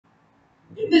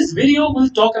In this video, we'll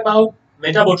talk about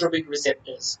metabotropic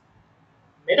receptors.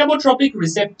 Metabotropic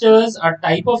receptors are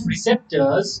type of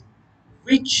receptors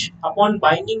which, upon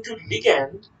binding to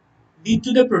ligand, lead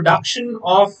to the production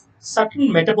of certain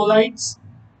metabolites.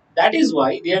 That is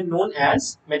why they are known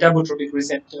as metabotropic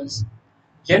receptors.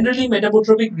 Generally,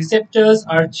 metabotropic receptors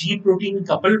are G protein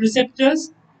coupled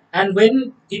receptors, and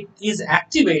when it is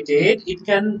activated, it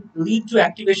can lead to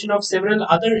activation of several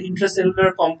other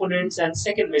intracellular components and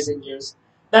second messengers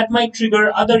that might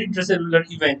trigger other intracellular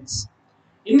events.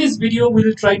 In this video, we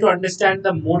will try to understand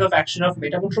the mode of action of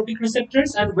metabotropic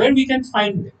receptors and where we can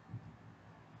find them.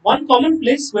 One common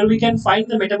place where we can find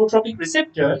the metabotropic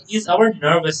receptor is our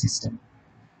nervous system.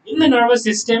 In the nervous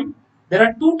system, there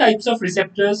are two types of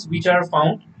receptors which are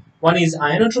found. One is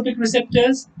ionotropic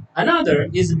receptors, another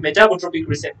is metabotropic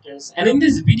receptors. And in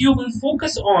this video, we'll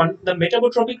focus on the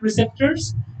metabotropic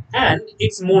receptors and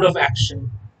its mode of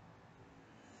action.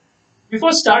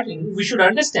 Before starting, we should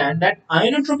understand that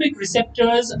ionotropic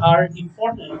receptors are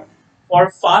important for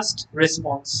fast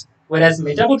response, whereas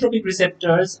metabotropic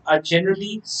receptors are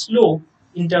generally slow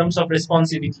in terms of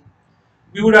responsivity.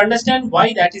 We would understand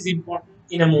why that is important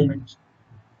in a moment.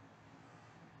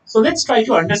 So let's try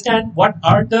to understand what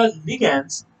are the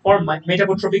ligands for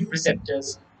metabotropic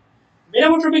receptors.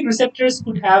 Metabotropic receptors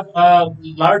could have a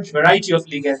large variety of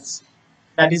ligands.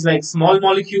 That is like small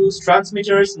molecules,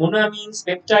 transmitters, monoamines,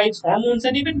 peptides, hormones,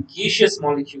 and even gaseous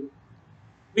molecules.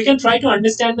 We can try to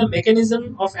understand the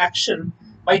mechanism of action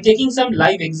by taking some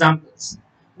live examples.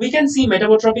 We can see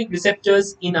metabotropic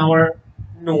receptors in our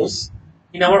nose,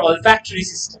 in our olfactory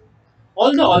system.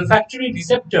 All the olfactory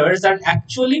receptors are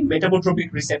actually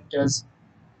metabotropic receptors,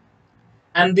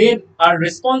 and they are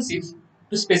responsive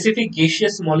to specific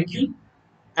gaseous molecule,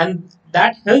 and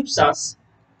that helps us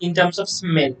in terms of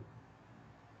smell.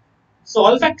 So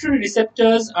olfactory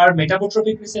receptors are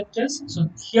metabotropic receptors. So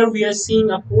here we are seeing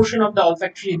a portion of the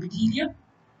olfactory epithelia.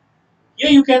 Here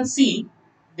you can see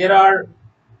there are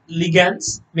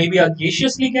ligands, maybe a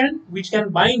gaseous ligand which can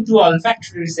bind to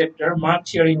olfactory receptor marked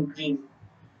here in green.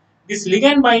 This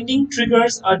ligand binding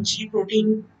triggers a G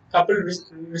protein coupled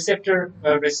receptor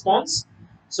response.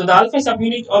 So the alpha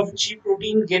subunit of G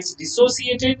protein gets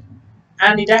dissociated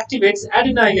and it activates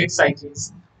adenylate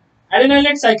cyclase.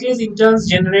 Adenylate cyclase in turn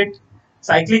generate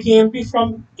cyclic AMP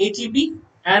from ATP,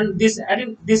 and this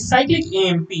cyclic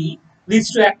AMP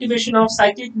leads to activation of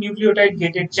cyclic nucleotide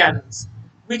gated channels,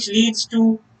 which leads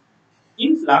to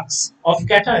influx of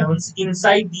cations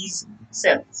inside these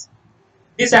cells.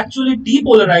 This actually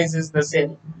depolarizes the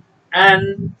cell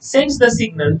and sends the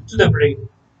signal to the brain.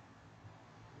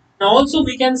 Now also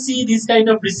we can see these kind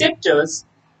of receptors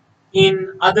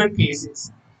in other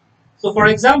cases. So for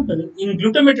example, in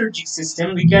glutamatergic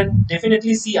system, we can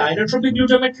definitely see ionotropic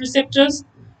glutamate receptors,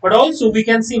 but also we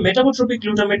can see metabotropic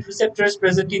glutamate receptors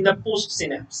present in the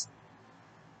postsynapse.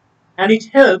 And it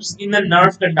helps in the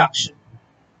nerve conduction.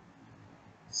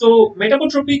 So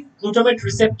metabotropic glutamate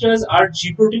receptors are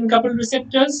G protein coupled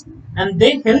receptors, and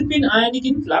they help in ionic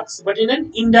influx, but in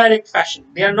an indirect fashion.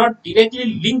 They are not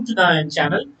directly linked to the ion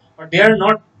channel, or they are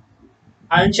not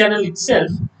ion channel itself.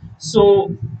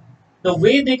 So the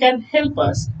way they can help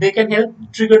us, they can help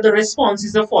trigger the response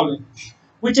is the following.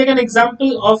 We take an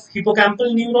example of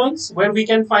hippocampal neurons where we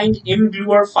can find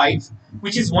mGluR5,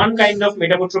 which is one kind of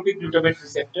metabotropic glutamate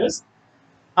receptors.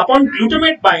 Upon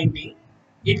glutamate binding,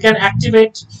 it can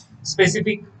activate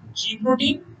specific G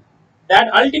protein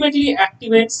that ultimately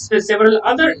activates several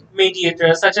other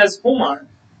mediators such as HOMAR,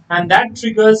 and that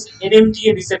triggers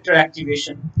NMDA receptor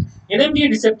activation. NMDA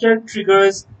receptor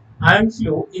triggers ion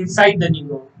flow inside the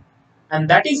neuron, and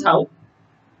that is how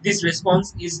this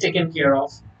response is taken care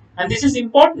of. And this is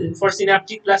important for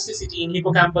synaptic plasticity in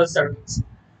hippocampal circuits.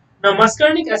 Now,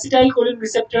 muscarinic acetylcholine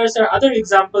receptors are other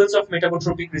examples of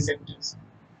metabotropic receptors.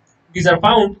 These are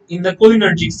found in the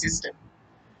cholinergic system.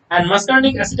 And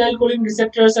muscarinic acetylcholine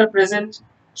receptors are present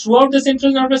throughout the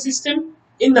central nervous system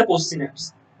in the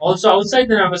postsynapse. Also outside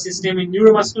the nervous system in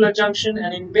neuromuscular junction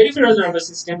and in peripheral nervous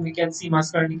system we can see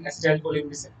muscarinic acetylcholine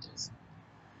receptors.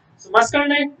 So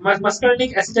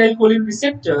muscarinic acetylcholine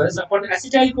receptors upon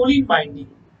acetylcholine binding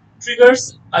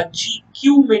triggers a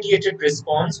GQ mediated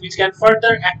response which can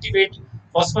further activate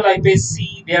phospholipase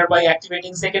C, thereby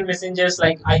activating second messengers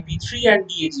like IP3 and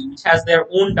DAG, which has their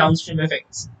own downstream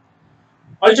effects.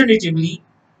 Alternatively,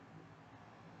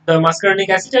 the muscarinic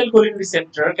acetylcholine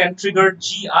receptor can trigger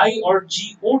GI or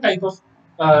GO type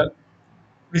of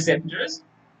receptors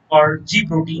or G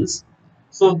proteins.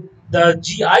 So the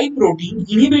GI protein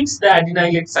inhibits the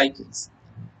adenylate cycles,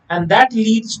 and that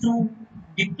leads to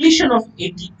depletion of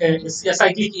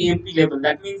cyclic AMP level.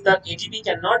 That means that ATP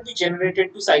cannot be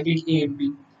generated to cyclic AMP.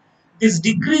 This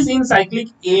decrease in cyclic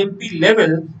AMP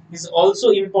level is also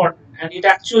important, and it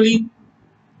actually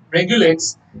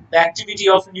regulates the activity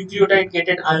of nucleotide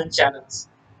gated ion channels,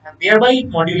 and thereby it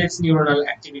modulates neuronal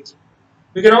activity.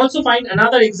 We can also find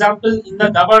another example in the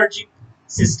GABAergic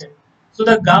system. So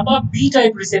the GABA B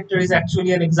type receptor is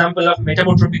actually an example of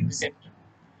metabotropic receptor,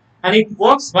 and it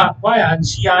works via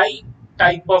GI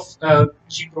type of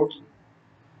G protein.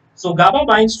 So GABA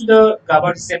binds to the GABA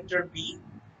receptor B,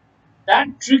 that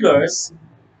triggers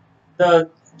the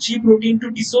G protein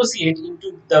to dissociate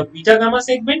into the beta gamma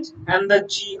segment and the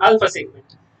G alpha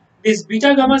segment. This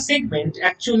beta gamma segment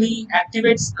actually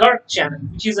activates Kirk channel,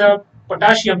 which is a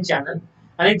potassium channel,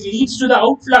 and it leads to the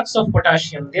outflux of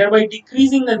potassium, thereby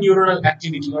decreasing the neuronal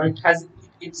activity, or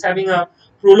it's having a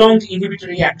prolonged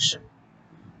inhibitory action.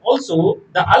 Also,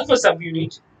 the alpha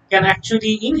subunit can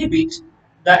actually inhibit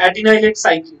the adenylate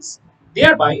cyclase,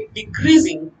 thereby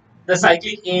decreasing the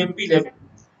cyclic AMP level.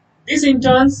 This in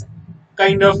turn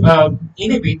kind of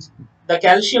inhibit the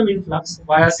calcium influx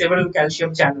via several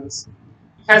calcium channels.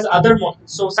 It has other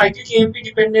so cyclic AMP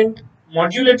dependent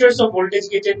modulators of voltage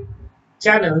gated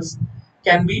channels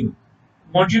can be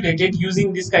modulated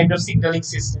using this kind of signaling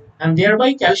system, and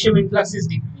thereby calcium influx is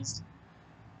decreased.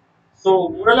 So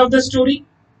moral of the story: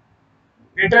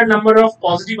 greater number of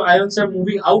positive ions are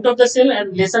moving out of the cell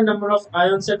and lesser number of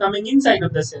ions are coming inside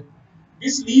of the cell.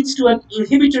 This leads to an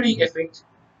inhibitory effect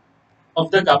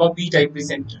of the GABA B type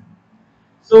receptor.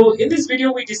 So in this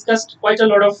video, we discussed quite a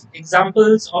lot of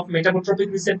examples of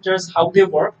metabotropic receptors, how they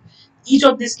work. Each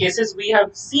of these cases, we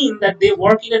have seen that they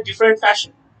work in a different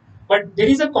fashion. But there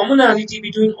is a commonality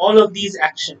between all of these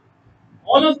actions.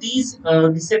 All of these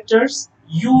receptors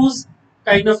use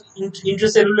kind of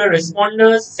intracellular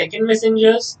responders, second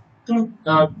messengers to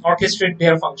orchestrate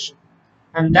their function.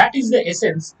 And that is the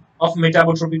essence of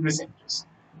metabotropic receptors.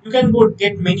 You can go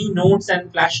get many notes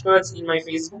and flashcards in my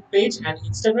Facebook page and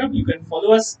Instagram. You can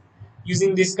follow us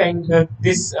using this handle,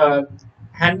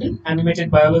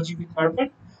 Animated Biology with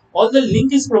Arpan. All the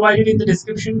link is provided in the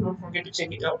description. Don't forget to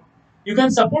check it out. You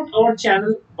can support our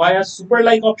channel via super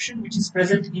like option, which is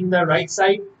present in the right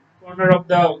side corner of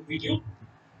the video.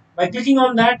 By clicking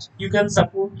on that, you can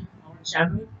support our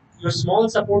channel. Your small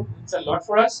support means a lot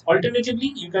for us.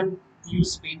 Alternatively, you can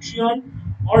use Patreon,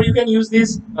 or you can use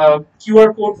this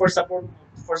QR code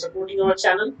for supporting our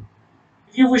channel.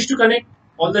 If you wish to connect,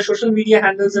 all the social media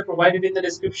handles are provided in the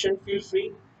description. Feel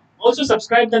free. Also,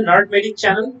 subscribe the Nerd Medic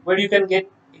channel, where you can get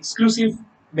exclusive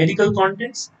medical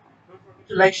contents. Don't forget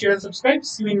to like, share, and subscribe.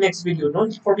 See you in next video.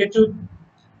 Don't forget to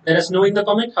let us know in the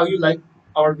comment how you like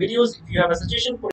our videos. If you have a suggestion,